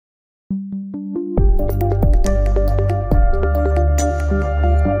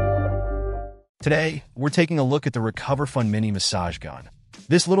Today, we're taking a look at the Recoverfun Mini Massage Gun.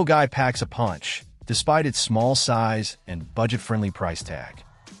 This little guy packs a punch, despite its small size and budget-friendly price tag.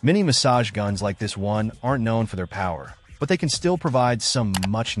 Mini massage guns like this one aren't known for their power, but they can still provide some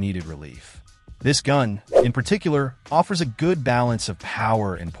much-needed relief. This gun, in particular, offers a good balance of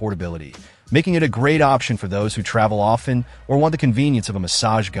power and portability, making it a great option for those who travel often or want the convenience of a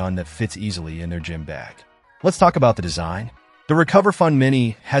massage gun that fits easily in their gym bag. Let's talk about the design. The Recoverfun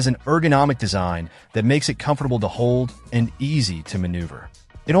Mini has an ergonomic design that makes it comfortable to hold and easy to maneuver.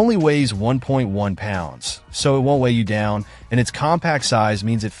 It only weighs 1.1 pounds, so it won't weigh you down, and its compact size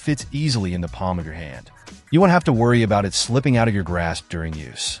means it fits easily in the palm of your hand. You won't have to worry about it slipping out of your grasp during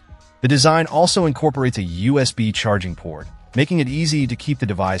use. The design also incorporates a USB charging port, making it easy to keep the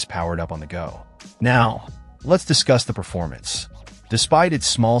device powered up on the go. Now, let's discuss the performance. Despite its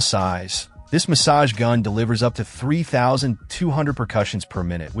small size, this massage gun delivers up to 3,200 percussions per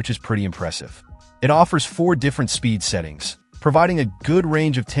minute, which is pretty impressive. It offers 4 different speed settings, providing a good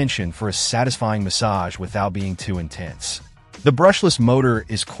range of tension for a satisfying massage without being too intense. The brushless motor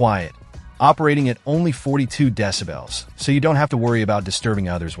is quiet, operating at only 42 decibels, so you don't have to worry about disturbing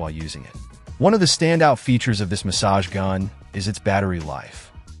others while using it. One of the standout features of this massage gun is its battery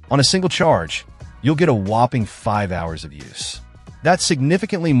life. On a single charge, you'll get a whopping 5 hours of use. That's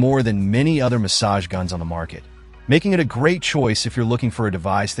significantly more than many other massage guns on the market, making it a great choice if you're looking for a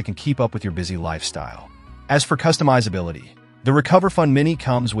device that can keep up with your busy lifestyle. As for customizability, the Recoverfun Mini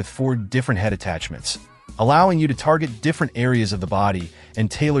comes with 4 different head attachments, allowing you to target different areas of the body and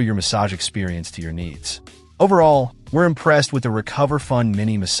tailor your massage experience to your needs. Overall, we're impressed with the Recoverfun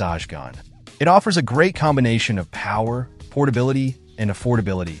Mini Massage Gun. It offers a great combination of power, portability, and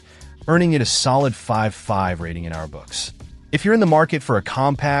affordability, earning it a solid 5.5 rating in our books. If you're in the market for a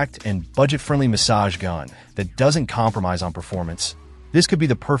compact and budget-friendly massage gun that doesn't compromise on performance, this could be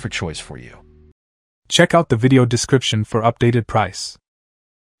the perfect choice for you. Check out the video description for updated price.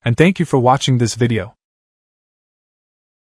 And thank you for watching this video.